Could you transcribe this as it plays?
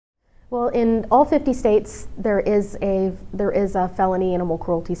Well, in all 50 states, there is a felony animal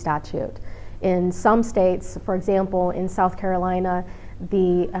cruelty statute. In some states, for example, in South Carolina,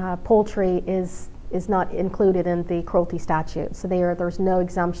 the poultry is not included in the cruelty statute. So there's no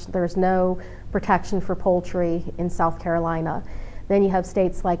exemption, there's no protection for poultry in South Carolina. Then you have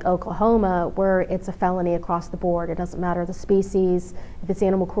states like Oklahoma where it's a felony across the board. It doesn't matter the species. If it's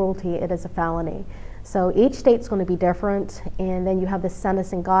animal cruelty, it is a felony. So each state's going to be different, and then you have the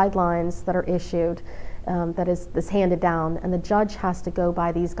sentencing guidelines that are issued that is handed down, and the judge has to go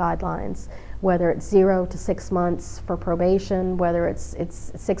by these guidelines, whether it's 0 to 6 months for probation, whether it's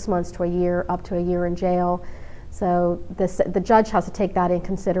 6 months to a year, up to a year in jail. So the judge has to take that in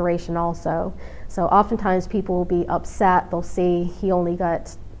consideration also. So oftentimes people will be upset. They'll see he only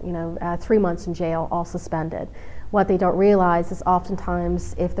got 3 months in jail, all suspended. What they don't realize is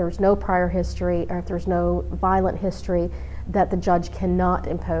oftentimes if there's no prior history or if there's no violent history, that the judge cannot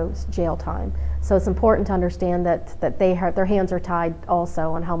impose jail time. So it's important to understand that their hands are tied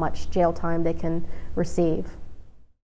also on how much jail time they can receive.